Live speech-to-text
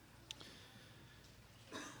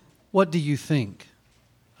What do you think?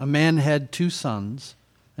 A man had 2 sons,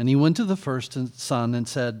 and he went to the first son and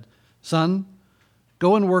said, 'Son,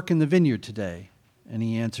 go and work in the vineyard today.' And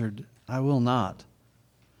he answered, 'I will not.'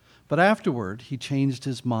 But afterward he changed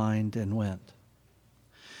his mind and went.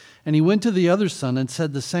 And he went to the other son and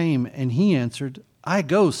said the same, and he answered, 'I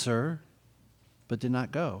go, sir,' but did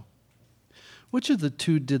not go. Which of the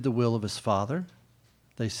 2 did the will of his father?"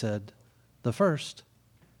 They said, "The first."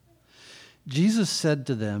 Jesus said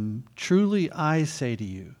to them, "Truly I say to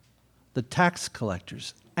you, the tax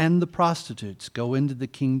collectors and the prostitutes go into the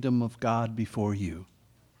kingdom of God before you.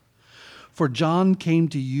 For John came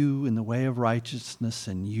to you in the way of righteousness,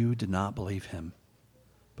 and you did not believe him.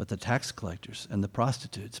 But the tax collectors and the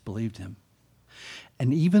prostitutes believed him.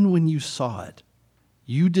 And even when you saw it,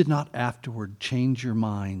 you did not afterward change your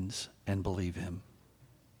minds and believe him."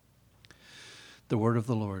 The word of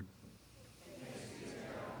the Lord.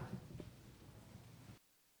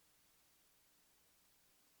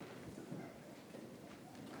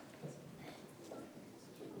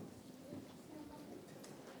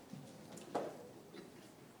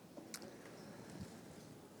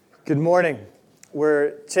 Good morning.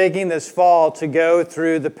 We're taking this fall to go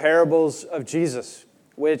through the parables of Jesus,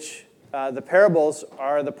 which the parables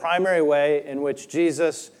are the primary way in which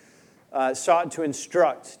Jesus sought to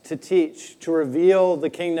instruct, to teach, to reveal the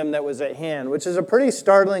kingdom that was at hand, which is a pretty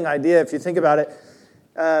startling idea if you think about it.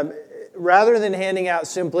 Rather than handing out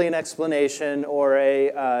simply an explanation or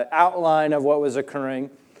a outline of what was occurring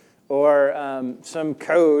or some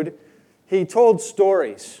code, he told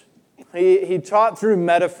stories. He taught through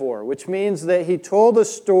metaphor, which means that he told a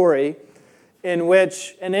story in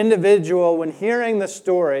which an individual, when hearing the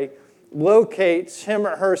story, locates him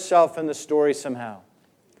or herself in the story somehow.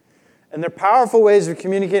 And they're powerful ways of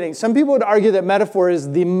communicating. Some people would argue that metaphor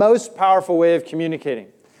is the most powerful way of communicating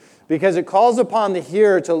because it calls upon the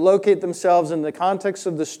hearer to locate themselves in the context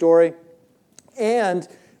of the story, and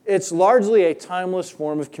it's largely a timeless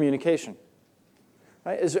form of communication.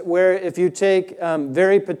 Right? Is it where if you take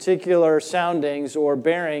very particular soundings or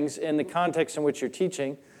bearings in the context in which you're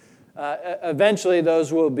teaching, eventually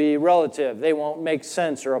those will be relative. They won't make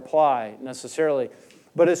sense or apply necessarily.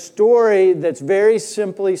 But a story that's very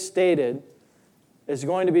simply stated is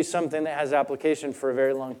going to be something that has application for a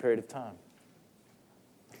very long period of time.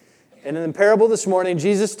 And in the parable this morning,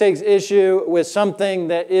 Jesus takes issue with something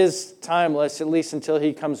that is timeless, at least until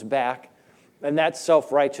he comes back, and that's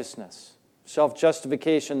self-righteousness.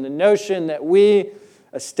 Self-justification, the notion that we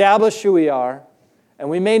establish who we are, and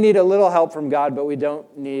we may need a little help from God, but we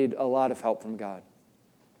don't need a lot of help from God.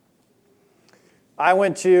 I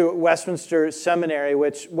went to Westminster Seminary,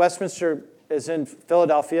 which Westminster is in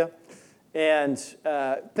Philadelphia, and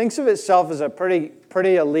thinks of itself as a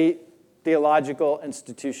pretty elite theological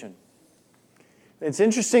institution. It's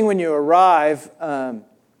interesting when you arrive,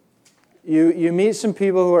 you meet some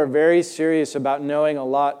people who are very serious about knowing a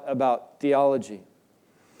lot about theology.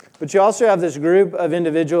 But you also have this group of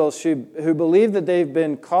individuals who believe that they've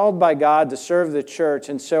been called by God to serve the church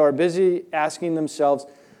and so are busy asking themselves,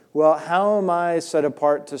 well, how am I set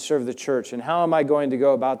apart to serve the church? And how am I going to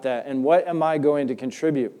go about that? And what am I going to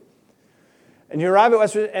contribute? And you arrive at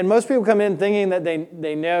Westminster, and most people come in thinking that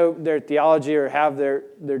they know their theology or have their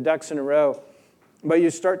ducks in a row. But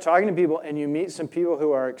you start talking to people and you meet some people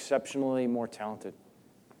who are exceptionally more talented.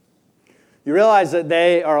 You realize that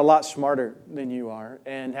they are a lot smarter than you are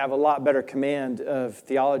and have a lot better command of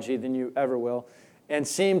theology than you ever will and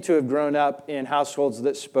seem to have grown up in households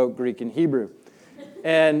that spoke Greek and Hebrew.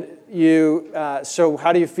 And so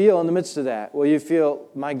how do you feel in the midst of that? Well, you feel,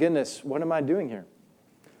 my goodness, what am I doing here?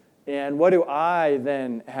 And what do I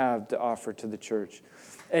then have to offer to the church?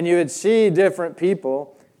 And you would see different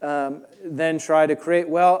people then try to create,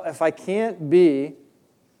 well, if I can't be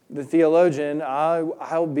the theologian,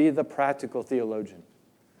 I'll be the practical theologian.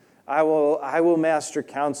 I will master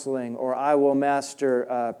counseling, or I will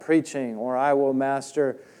master preaching, or I will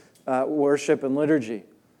master worship and liturgy.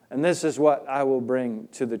 And this is what I will bring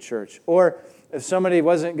to the church. Or if somebody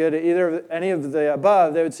wasn't good at any of the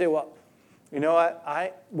above, they would say, well, you know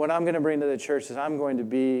what I'm going to bring to the church is I'm going to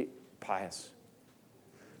be pious.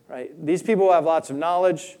 Right? These people have lots of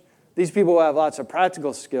knowledge. These people have lots of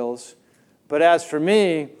practical skills. But as for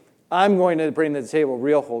me, I'm going to bring to the table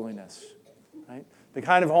real holiness. Right? The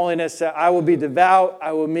kind of holiness that I will be devout,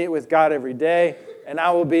 I will meet with God every day, and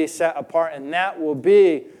I will be set apart, and that will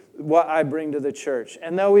be what I bring to the church.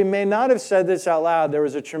 And though we may not have said this out loud, there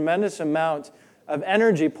was a tremendous amount of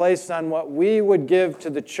energy placed on what we would give to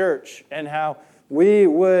the church and how we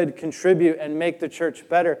would contribute and make the church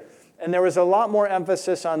better. And there was a lot more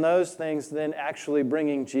emphasis on those things than actually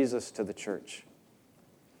bringing Jesus to the church.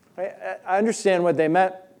 I understand what they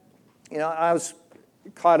meant. I was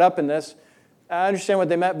caught up in this. I understand what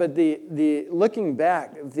they meant, but the looking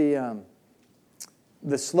back, the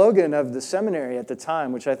slogan of the seminary at the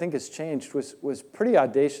time, which I think has changed, was pretty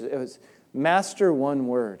audacious. It was master one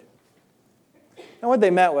word. And what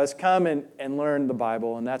they meant was come and learn the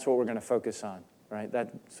Bible, and that's what we're going to focus on, right?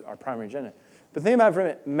 That's our primary agenda. But think about it for a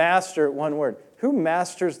minute, master one word. Who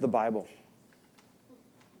masters the Bible?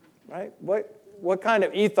 Right? What kind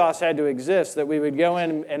of ethos had to exist that we would go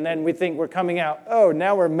in and then we think we're coming out, oh,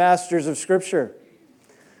 now we're masters of Scripture.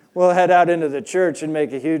 We'll head out into the church and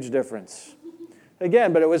make a huge difference.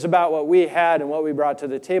 Again, but it was about what we had and what we brought to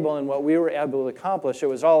the table and what we were able to accomplish. It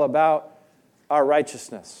was all about our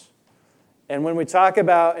righteousness. And when we talk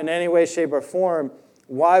about in any way, shape, or form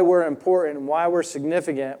why we're important and why we're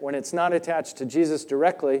significant, when it's not attached to Jesus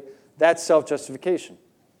directly, that's self-justification.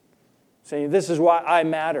 Saying, this is why I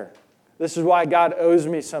matter. This is why God owes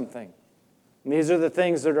me something. And these are the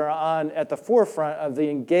things that are at the forefront of the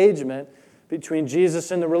engagement between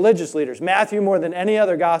Jesus and the religious leaders. Matthew, more than any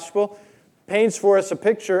other gospel, paints for us a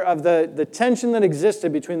picture of the tension that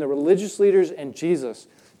existed between the religious leaders and Jesus.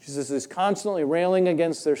 Jesus is constantly railing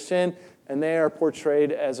against their sin, and they are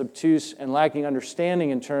portrayed as obtuse and lacking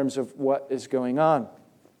understanding in terms of what is going on.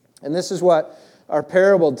 And this is what our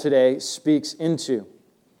parable today speaks into.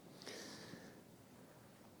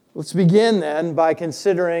 Let's begin then by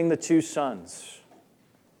considering the two sons.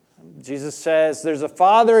 Jesus says there's a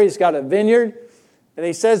father, he's got a vineyard, and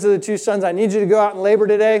he says to the two sons, I need you to go out and labor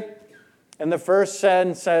today. And the first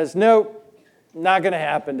son says, nope, not going to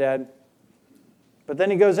happen, Dad. But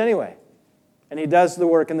then he goes anyway, and he does the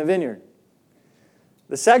work in the vineyard.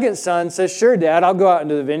 The second son says, sure, Dad, I'll go out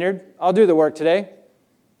into the vineyard. I'll do the work today.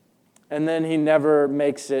 And then he never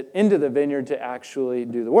makes it into the vineyard to actually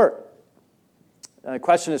do the work. And the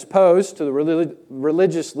question is posed to the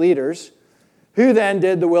religious leaders, who then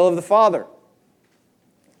did the will of the Father?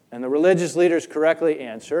 And the religious leaders correctly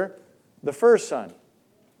answer, the first son,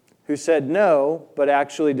 who said no, but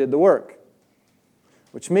actually did the work.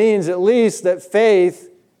 Which means at least that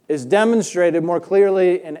faith is demonstrated more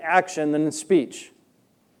clearly in action than in speech.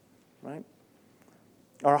 Right?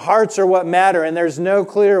 Our hearts are what matter, and there's no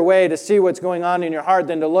clearer way to see what's going on in your heart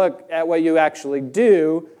than to look at what you actually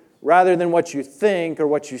do rather than what you think or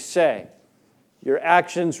what you say. Your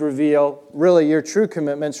actions reveal really your true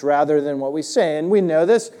commitments rather than what we say. And we know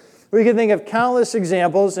this. We can think of countless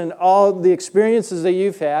examples in all the experiences that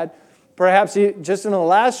you've had, perhaps just in the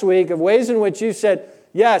last week, of ways in which you said,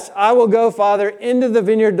 yes, I will go, Father, into the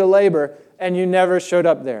vineyard to labor, and you never showed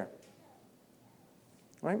up there.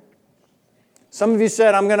 Right? Some of you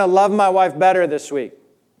said, I'm going to love my wife better this week,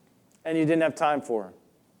 and you didn't have time for her.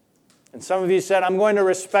 And some of you said, I'm going to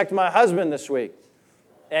respect my husband this week,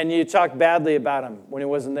 and you talked badly about him when he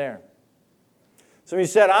wasn't there. Some of you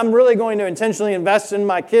said, I'm really going to intentionally invest in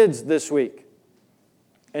my kids this week,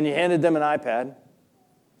 and you handed them an iPad.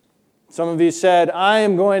 Some of you said, I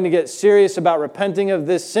am going to get serious about repenting of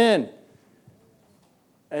this sin.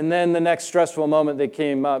 And then the next stressful moment that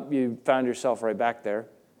came up, you found yourself right back there.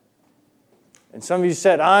 And some of you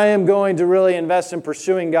said, I am going to really invest in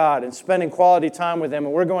pursuing God and spending quality time with Him,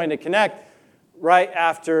 and we're going to connect right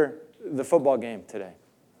after the football game today.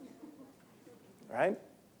 Right?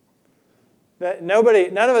 None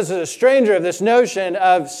of us is a stranger of this notion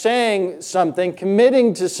of saying something,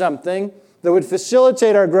 committing to something that would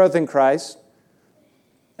facilitate our growth in Christ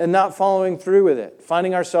and not following through with it,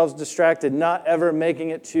 finding ourselves distracted, not ever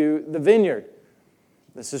making it to the vineyard.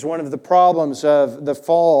 This is one of the problems of the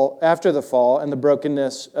fall, after the fall, and the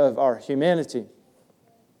brokenness of our humanity.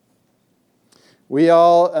 We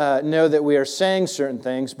all know that we are saying certain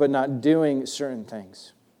things, but not doing certain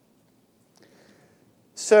things.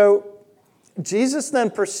 So, Jesus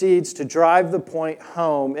then proceeds to drive the point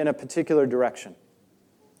home in a particular direction.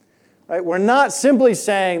 Right? We're not simply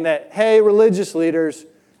saying that, hey, religious leaders,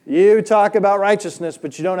 you talk about righteousness,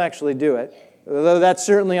 but you don't actually do it, although that's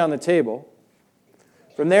certainly on the table.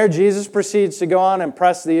 From there, Jesus proceeds to go on and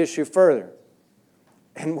press the issue further.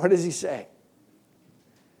 And what does he say?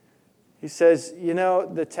 He says,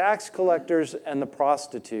 the tax collectors and the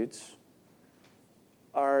prostitutes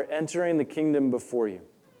are entering the kingdom before you.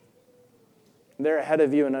 They're ahead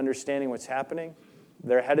of you in understanding what's happening.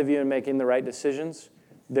 They're ahead of you in making the right decisions.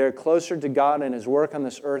 They're closer to God and His work on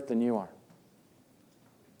this earth than you are.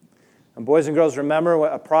 And boys and girls, remember,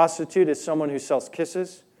 a prostitute is someone who sells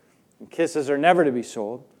kisses. And kisses are never to be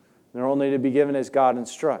sold. They're only to be given as God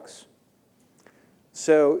instructs.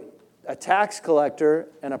 So a tax collector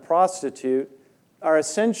and a prostitute are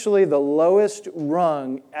essentially the lowest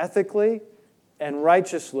rung ethically and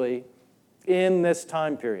righteously in this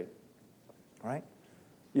time period. Right?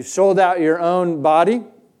 You've sold out your own body,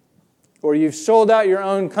 or you've sold out your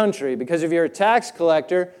own country, because if you're a tax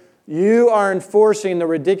collector, you are enforcing the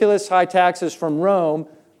ridiculous high taxes from Rome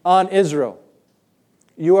on Israel.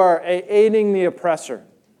 You are aiding the oppressor.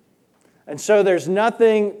 And so there's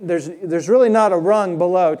really not a rung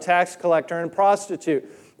below tax collector and prostitute.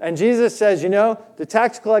 And Jesus says, the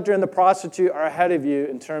tax collector and the prostitute are ahead of you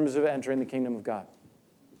in terms of entering the kingdom of God.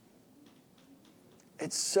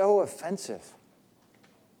 It's so offensive.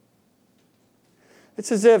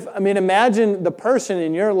 It's as if, imagine the person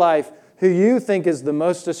in your life who you think is the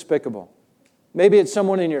most despicable. Maybe it's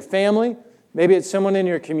someone in your family. Maybe it's someone in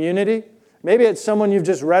your community. Maybe it's someone you've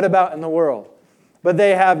just read about in the world. But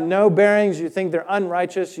they have no bearings. You think they're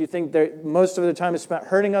unrighteous. You think most of their time is spent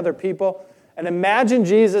hurting other people. And imagine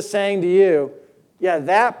Jesus saying to you, yeah,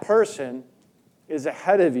 that person is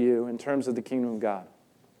ahead of you in terms of the kingdom of God.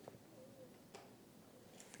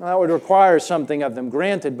 Now, that would require something of them,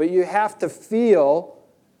 granted, but you have to feel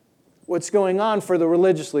what's going on for the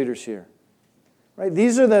religious leaders here. Right?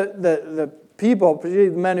 These are the people, particularly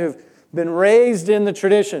the men who have been raised in the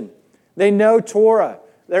tradition. They know Torah.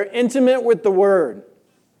 They're intimate with the Word.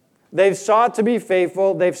 They've sought to be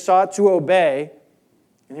faithful. They've sought to obey.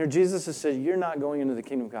 And here Jesus has said, you're not going into the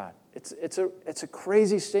kingdom of God. It's a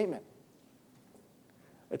crazy statement.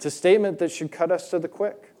 It's a statement that should cut us to the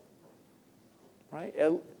quick. Right?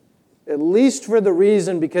 At least for the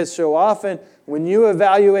reason, because so often when you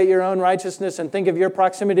evaluate your own righteousness and think of your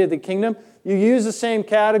proximity to the kingdom, you use the same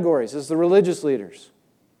categories as the religious leaders.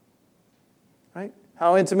 Right?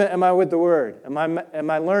 How intimate am I with the Word? Am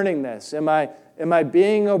I learning this? Am I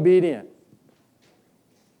being obedient?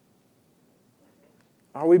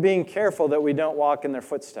 Are we being careful that we don't walk in their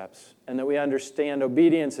footsteps and that we understand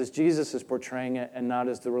obedience as Jesus is portraying it and not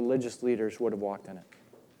as the religious leaders would have walked in it?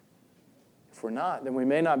 If we're not, then we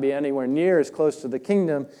may not be anywhere near as close to the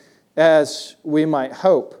kingdom as we might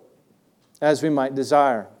hope, as we might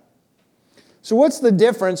desire. So what's the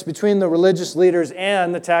difference between the religious leaders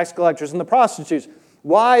and the tax collectors and the prostitutes?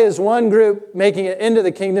 Why is one group making it into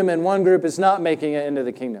the kingdom and one group is not making it into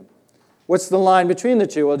the kingdom? What's the line between the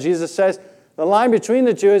two? Well, Jesus says the line between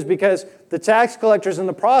the two is because the tax collectors and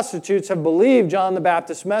the prostitutes have believed John the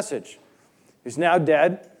Baptist's message, who's now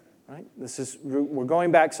dead. Right? We're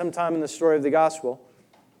going back sometime in the story of the gospel.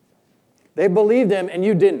 They believed him and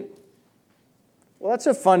you didn't. Well, that's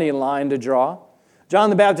a funny line to draw. John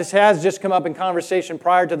the Baptist has just come up in conversation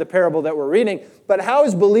prior to the parable that we're reading, but how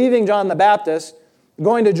is believing John the Baptist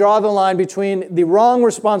going to draw the line between the wrong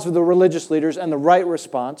response of the religious leaders and the right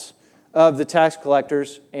response of the tax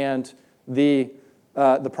collectors and the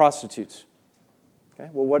prostitutes? Okay.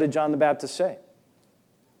 Well, what did John the Baptist say?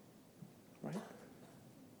 Right?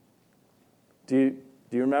 Do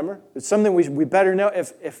you remember? It's something we better know.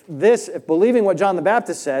 If believing what John the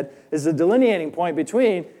Baptist said is the delineating point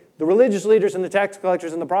between the religious leaders and the tax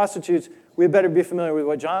collectors and the prostitutes, we better be familiar with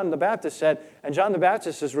what John the Baptist said. And John the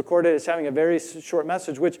Baptist is recorded as having a very short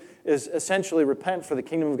message, which is essentially repent, for the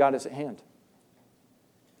kingdom of God is at hand.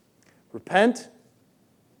 Repent,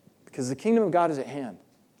 because the kingdom of God is at hand.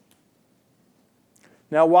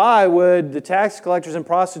 Now, why would the tax collectors and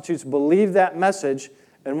prostitutes believe that message,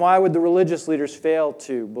 and why would the religious leaders fail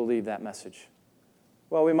to believe that message?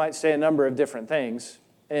 Well, we might say a number of different things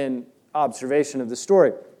in observation of the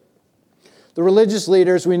story. The religious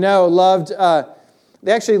leaders, we know,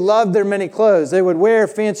 they actually loved their many clothes. They would wear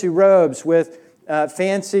fancy robes with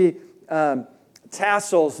fancy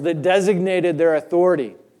tassels that designated their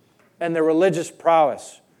authority and their religious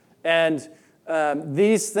prowess. And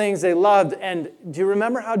these things they loved. And do you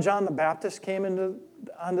remember how John the Baptist came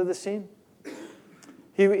onto the scene?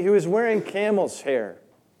 He was wearing camel's hair,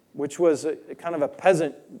 which was kind of a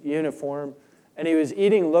peasant uniform, and he was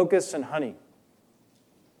eating locusts and honey.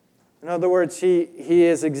 In other words, he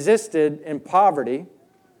has existed in poverty,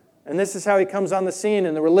 and this is how he comes on the scene.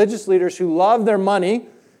 And the religious leaders who love their money,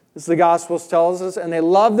 as the Gospels tells us, and they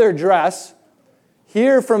love their dress,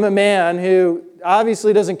 hear from a man who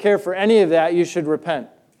obviously doesn't care for any of that. You should repent.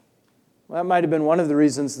 Well, that might have been one of the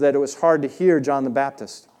reasons that it was hard to hear John the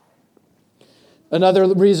Baptist.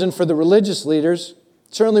 Another reason for the religious leaders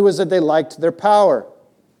certainly was that they liked their power.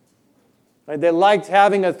 Right? They liked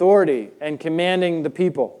having authority and commanding the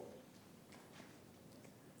people.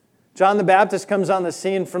 John the Baptist comes on the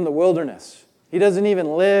scene from the wilderness. He doesn't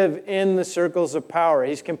even live in the circles of power.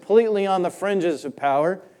 He's completely on the fringes of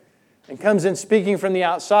power and comes in speaking from the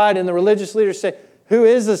outside. And the religious leaders say, who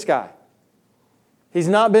is this guy? He's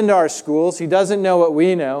not been to our schools. He doesn't know what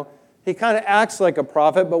we know. He kind of acts like a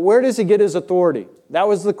prophet, but where does he get his authority? That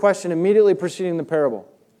was the question immediately preceding the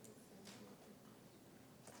parable.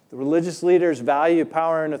 The religious leaders value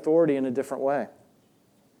power and authority in a different way.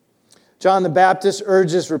 John the Baptist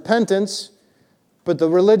urges repentance, but the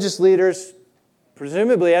religious leaders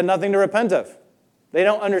presumably had nothing to repent of. They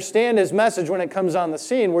don't understand his message when it comes on the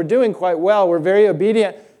scene. We're doing quite well. We're very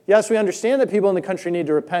obedient. Yes, we understand that people in the country need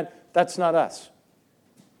to repent. That's not us.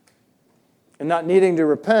 And not needing to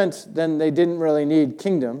repent, then they didn't really need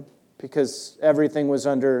kingdom because everything was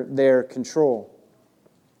under their control.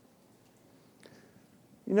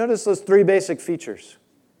 You notice those three basic features.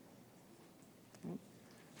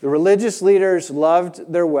 The religious leaders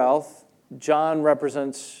loved their wealth. John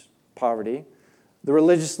represents poverty. The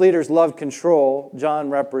religious leaders loved control. John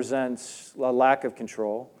represents a lack of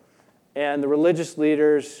control. And the religious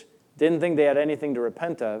leaders didn't think they had anything to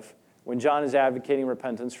repent of when John is advocating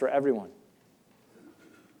repentance for everyone.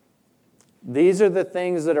 These are the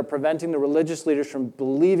things that are preventing the religious leaders from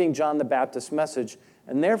believing John the Baptist's message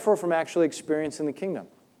and therefore from actually experiencing the kingdom.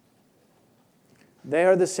 They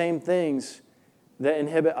are the same things that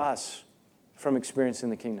inhibit us from experiencing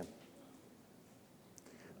the kingdom.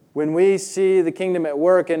 When we see the kingdom at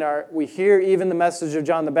work and we hear even the message of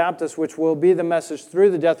John the Baptist, which will be the message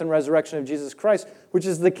through the death and resurrection of Jesus Christ, which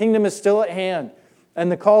is the kingdom is still at hand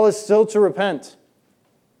and the call is still to repent.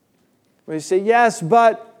 We say, yes,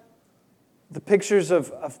 but the pictures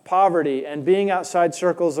of poverty and being outside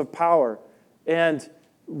circles of power and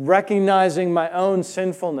recognizing my own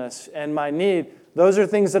sinfulness and my need, those are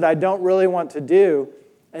things that I don't really want to do.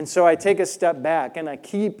 And so I take a step back and I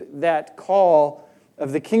keep that call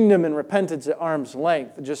of the kingdom and repentance at arm's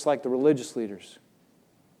length, just like the religious leaders.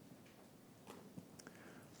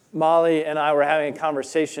 Molly and I were having a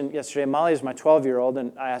conversation yesterday. Molly is my 12-year-old,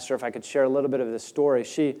 and I asked her if I could share a little bit of this story.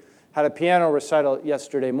 She had a piano recital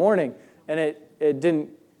yesterday morning, and it didn't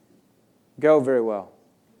go very well.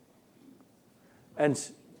 And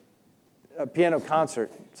a piano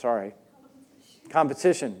concert,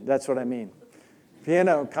 competition, that's what I mean.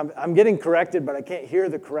 I'm getting corrected, but I can't hear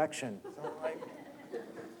the correction.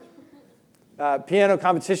 Piano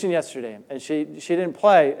competition yesterday, and she didn't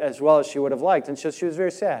play as well as she would have liked, and she was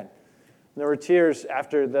very sad. And there were tears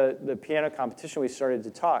after the piano competition. We started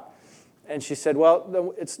to talk, and she said,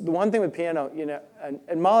 well, it's the one thing with piano,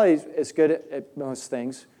 and Molly is good at most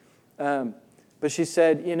things, but she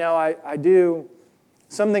said, I do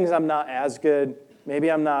some things I'm not as good.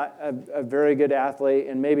 Maybe I'm not a very good athlete,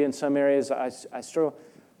 and maybe in some areas I struggle.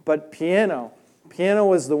 But piano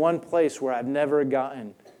was the one place where I've never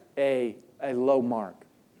gotten a low mark.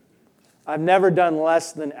 I've never done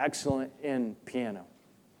less than excellent in piano.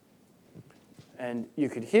 And you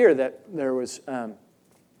could hear that there was,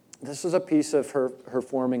 this was a piece of her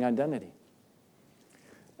forming identity.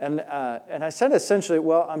 And I said essentially,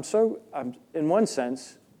 well, I'm in one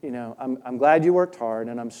sense, I'm glad you worked hard,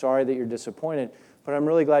 and I'm sorry that you're disappointed, but I'm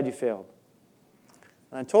really glad you failed.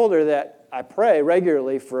 And I told her that I pray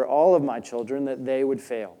regularly for all of my children that they would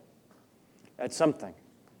fail at something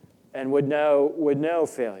and would know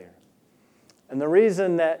failure. And the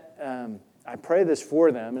reason that I pray this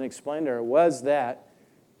for them and explained to her was that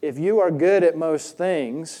if you are good at most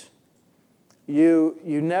things, you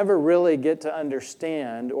never really get to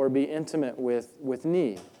understand or be intimate with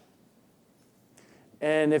need.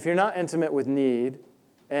 And if you're not intimate with need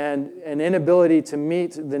and an inability to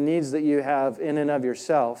meet the needs that you have in and of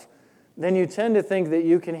yourself, then you tend to think that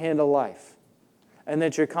you can handle life and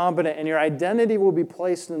that you're competent, and your identity will be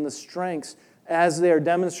placed in the strengths as they are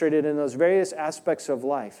demonstrated in those various aspects of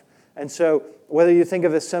life. And so whether you think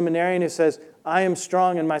of a seminarian who says, I am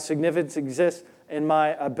strong and my significance exists in my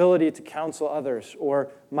ability to counsel others,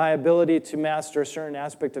 or my ability to master a certain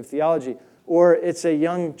aspect of theology, or it's a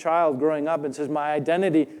young child growing up and says, my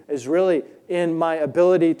identity is really in my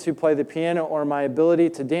ability to play the piano or my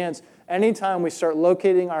ability to dance. Anytime we start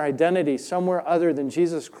locating our identity somewhere other than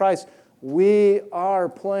Jesus Christ, we are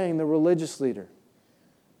playing the religious leader.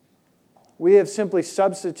 We have simply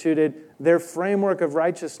substituted their framework of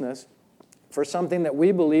righteousness for something that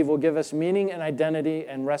we believe will give us meaning and identity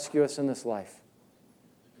and rescue us in this life.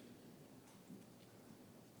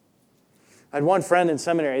 I had one friend in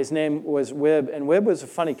seminary. His name was Wib, and Wib was a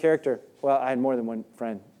funny character. Well, I had more than one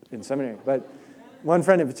friend in seminary, but one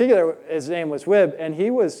friend in particular, his name was Wib, and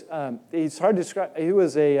he's hard to describe. He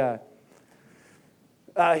was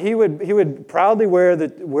he would proudly wear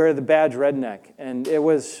the badge redneck, and it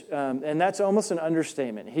was and that's almost an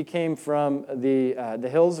understatement. He came from the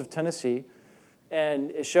hills of Tennessee,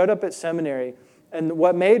 and showed up at seminary. And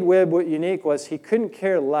what made Wib unique was he couldn't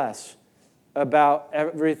care less about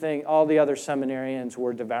everything all the other seminarians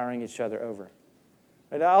were devouring each other over.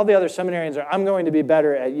 And all the other seminarians are, I'm going to be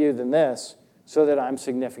better at you than this so that I'm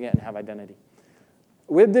significant and have identity.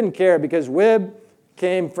 Wib didn't care because Wib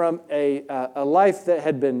came from a life that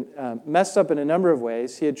had been messed up in a number of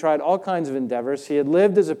ways. He had tried all kinds of endeavors. He had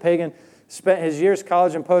lived as a pagan, spent his years,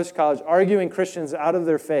 college and post-college, arguing Christians out of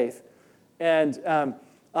their faith. And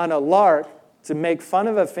on a lark, to make fun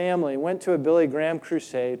of a family, went to a Billy Graham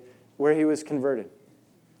crusade where he was converted.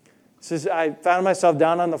 He says, I found myself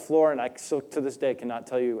down on the floor, and I still to this day cannot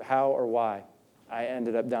tell you how or why I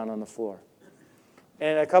ended up down on the floor.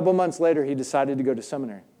 And a couple months later, he decided to go to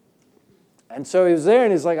seminary. And so he was there,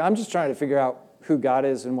 and he's like, I'm just trying to figure out who God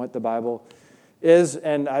is and what the Bible is.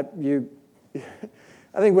 And I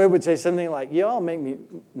think Wib would say something like, you all make me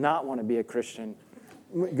not want to be a Christian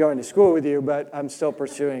going to school with you, but I'm still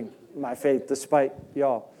pursuing my faith despite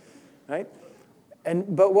y'all, right?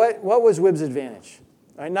 But what was Wib's advantage?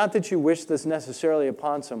 Right? Not that you wish this necessarily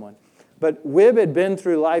upon someone, but Wib had been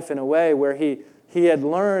through life in a way where he had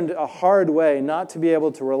learned a hard way not to be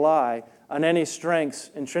able to rely on any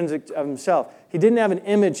strengths intrinsic of himself. He didn't have an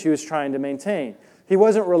image he was trying to maintain. He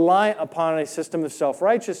wasn't reliant upon a system of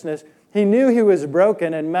self-righteousness. He knew he was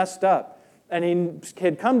broken and messed up. And he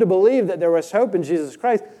had come to believe that there was hope in Jesus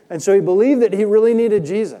Christ. And so he believed that he really needed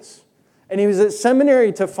Jesus. And he was at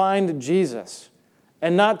seminary to find Jesus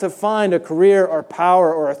and not to find a career or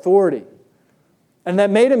power or authority. And that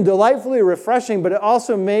made him delightfully refreshing, but it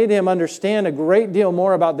also made him understand a great deal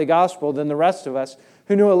more about the gospel than the rest of us,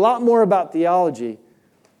 who knew a lot more about theology,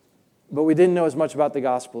 but we didn't know as much about the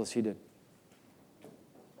gospel as he did.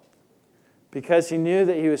 Because he knew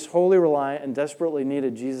that he was wholly reliant and desperately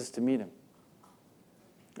needed Jesus to meet him.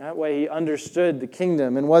 That way he understood the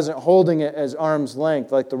kingdom and wasn't holding it as arm's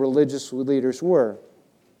length like the religious leaders were.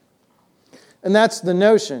 And that's the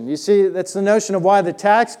notion. You see, that's the notion of why the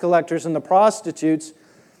tax collectors and the prostitutes,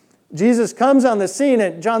 Jesus comes on the scene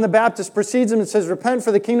and John the Baptist precedes him and says, repent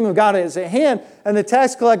for the kingdom of God is at hand. And the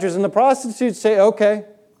tax collectors and the prostitutes say, okay.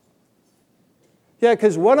 Yeah,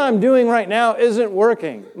 because what I'm doing right now isn't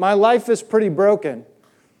working. My life is pretty broken.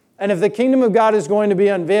 And if the kingdom of God is going to be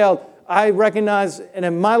unveiled, I recognize, and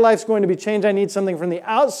if my life's going to be changed, I need something from the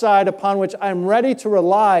outside upon which I'm ready to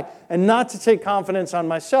rely and not to take confidence on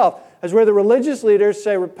myself. As where the religious leaders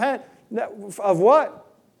say, repent of what?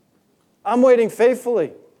 I'm waiting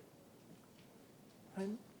faithfully.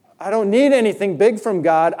 I don't need anything big from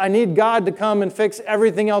God. I need God to come and fix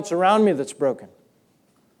everything else around me that's broken.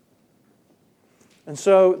 And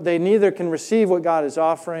so they neither can receive what God is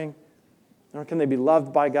offering, nor can they be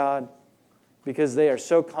loved by God, because they are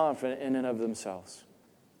so confident in and of themselves.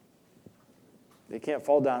 They can't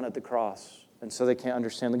fall down at the cross, and so they can't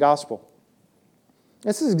understand the gospel.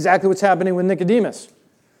 This is exactly what's happening with Nicodemus.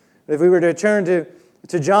 If we were to turn to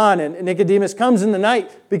John, and Nicodemus comes in the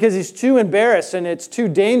night because he's too embarrassed and it's too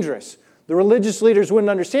dangerous. The religious leaders wouldn't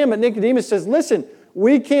understand, but Nicodemus says, listen,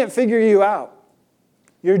 we can't figure you out.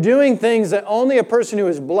 You're doing things that only a person who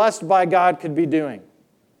is blessed by God could be doing.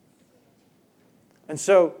 And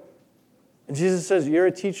so Jesus says, you're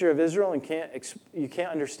a teacher of Israel and you can't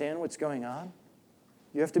understand what's going on?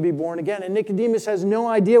 You have to be born again. And Nicodemus has no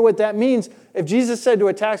idea what that means. If Jesus said to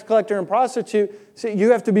a tax collector and prostitute, say,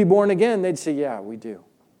 you have to be born again, they'd say, yeah, we do.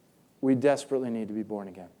 We desperately need to be born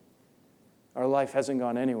again. Our life hasn't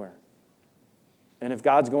gone anywhere. And if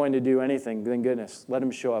God's going to do anything, then goodness, let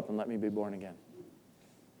him show up and let me be born again.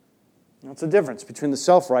 That's the difference between the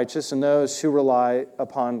self-righteous and those who rely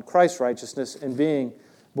upon Christ's righteousness in being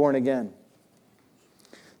born again.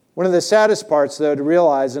 One of the saddest parts, though, to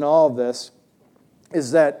realize in all of this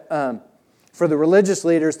is that for the religious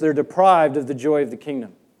leaders, they're deprived of the joy of the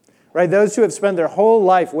kingdom. Right? Those who have spent their whole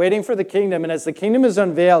life waiting for the kingdom, and as the kingdom is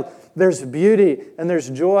unveiled, there's beauty and there's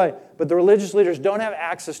joy, but the religious leaders don't have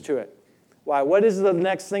access to it. Why? What is the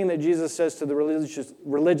next thing that Jesus says to the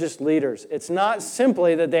religious leaders? It's not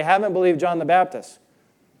simply that they haven't believed John the Baptist.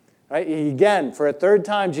 Right? Again, for a third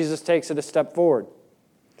time, Jesus takes it a step forward.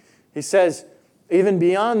 He says, even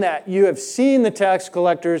beyond that, you have seen the tax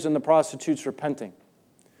collectors and the prostitutes repenting.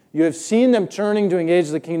 You have seen them turning to engage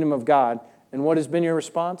the kingdom of God. And what has been your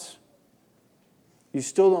response? You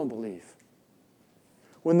still don't believe.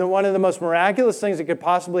 When one of the most miraculous things that could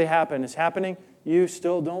possibly happen is happening, you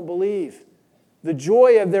still don't believe. The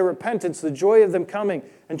joy of their repentance, the joy of them coming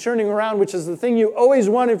and turning around, which is the thing you always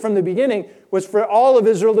wanted from the beginning, was for all of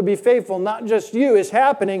Israel to be faithful, not just you, is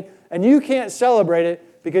happening, and you can't celebrate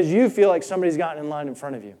it because you feel like somebody's gotten in line in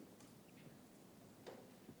front of you.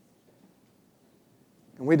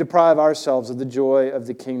 And we deprive ourselves of the joy of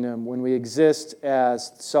the kingdom when we exist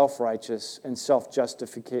as self-righteous and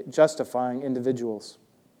self-justifying individuals.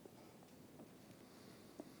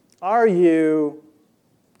 Are you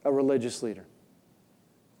a religious leader?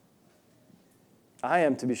 I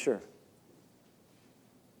am, to be sure.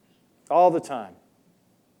 all the time.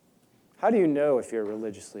 How do you know if you're a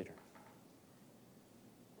religious leader?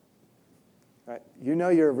 Right? You know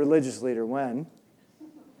you're a religious leader when?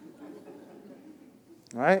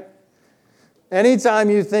 Right? Anytime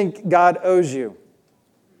you think God owes you,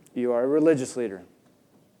 you are a religious leader.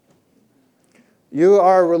 You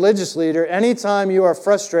are a religious leader anytime you are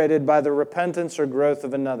frustrated by the repentance or growth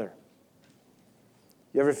of another.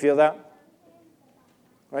 You ever feel that?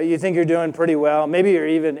 Right? You think you're doing pretty well. Maybe you're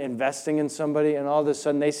even investing in somebody, and all of a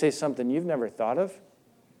sudden they say something you've never thought of.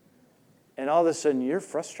 And all of a sudden you're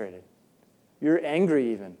frustrated. You're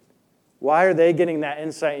angry even. Why are they getting that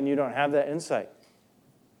insight and you don't have that insight?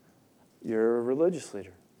 You're a religious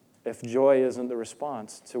leader if joy isn't the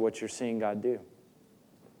response to what you're seeing God do.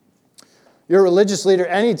 You're a religious leader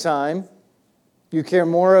anytime you care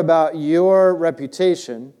more about your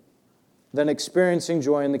reputation than experiencing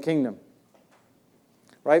joy in the kingdom.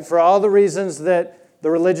 Right? For all the reasons that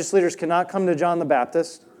the religious leaders cannot come to John the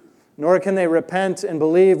Baptist, nor can they repent and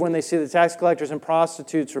believe when they see the tax collectors and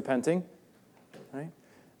prostitutes repenting. Right?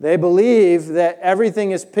 They believe that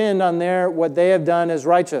everything is pinned on what they have done as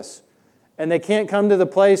righteous. And they can't come to the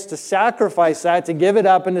place to sacrifice that, to give it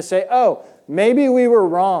up, and to say, oh, maybe we were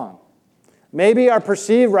wrong. Maybe our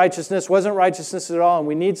perceived righteousness wasn't righteousness at all, and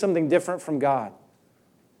we need something different from God.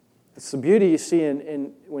 It's the beauty you see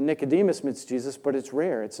when Nicodemus meets Jesus, but it's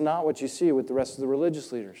rare. It's not what you see with the rest of the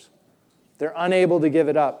religious leaders. They're unable to give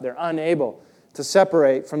it up. They're unable to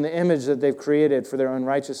separate from the image that they've created for their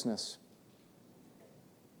unrighteousness.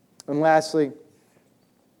 And lastly,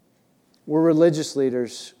 we're religious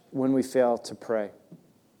leaders when we fail to pray.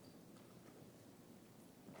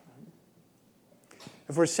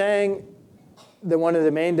 If we're saying that one of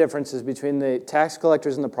the main differences between the tax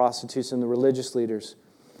collectors and the prostitutes and the religious leaders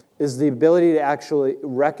is the ability to actually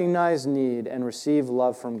recognize need and receive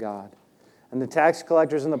love from God. And the tax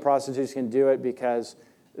collectors and the prostitutes can do it because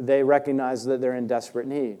they recognize that they're in desperate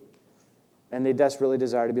need. And they desperately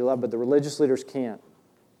desire to be loved, but the religious leaders can't,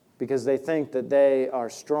 because they think that they are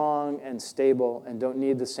strong and stable and don't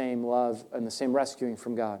need the same love and the same rescuing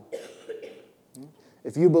from God.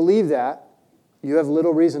 If you believe that, you have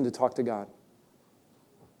little reason to talk to God.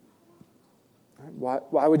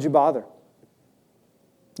 Why would you bother?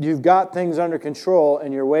 You've got things under control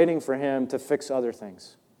and you're waiting for Him to fix other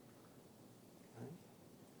things.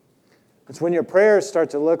 It's when your prayers start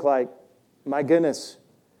to look like, my goodness,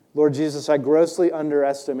 Lord Jesus, I grossly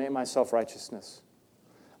underestimate my self-righteousness.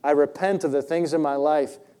 I repent of the things in my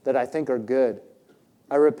life that I think are good.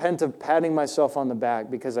 I repent of patting myself on the back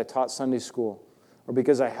because I taught Sunday school, or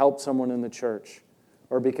because I helped someone in the church,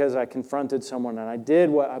 or because I confronted someone and I did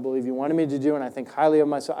what I believe you wanted me to do and I think highly of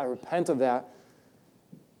myself. I repent of that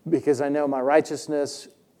because I know my righteousness,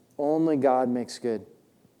 only God makes good.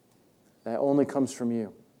 That only comes from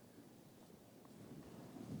you.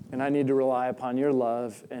 And I need to rely upon your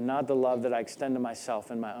love and not the love that I extend to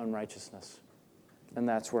myself in my own righteousness. And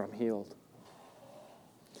that's where I'm healed.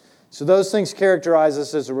 So those things characterize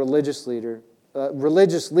us as a religious leader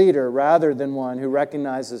rather than one who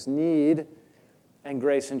recognizes need and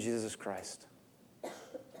grace in Jesus Christ.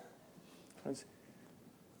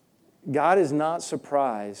 God is not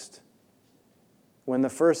surprised when the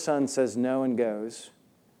first son says no and goes,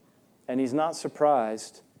 and He's not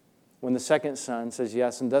surprised when the second son says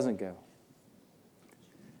yes and doesn't go.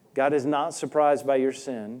 God is not surprised by your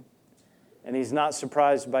sin, and He's not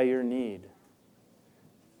surprised by your need.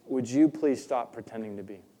 Would you please stop pretending to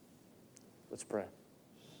be? Let's pray.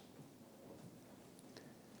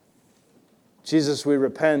 Jesus, we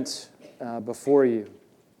repent before you,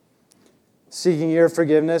 seeking your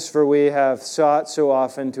forgiveness, for we have sought so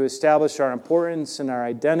often to establish our importance and our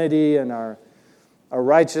identity and our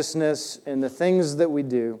righteousness in the things that we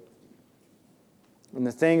do and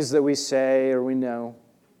the things that we say or we know,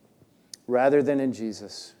 rather than in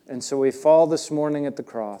Jesus. And so we fall this morning at the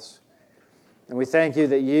cross, and we thank you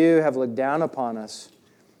that you have looked down upon us,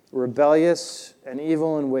 rebellious and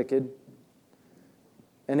evil and wicked,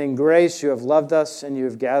 and in grace you have loved us and you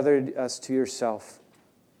have gathered us to yourself.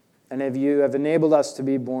 And you have enabled us to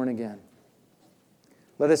be born again.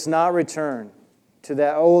 Let us not return to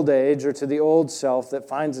that old age or to the old self that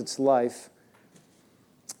finds its life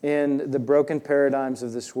in the broken paradigms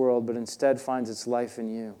of this world, but instead finds its life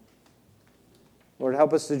in you. Lord,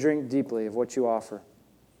 help us to drink deeply of what you offer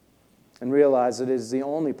and realize that it is the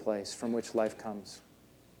only place from which life comes.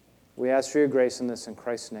 We ask for your grace in this in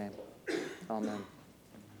Christ's name. Amen.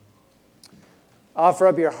 Offer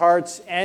up your hearts and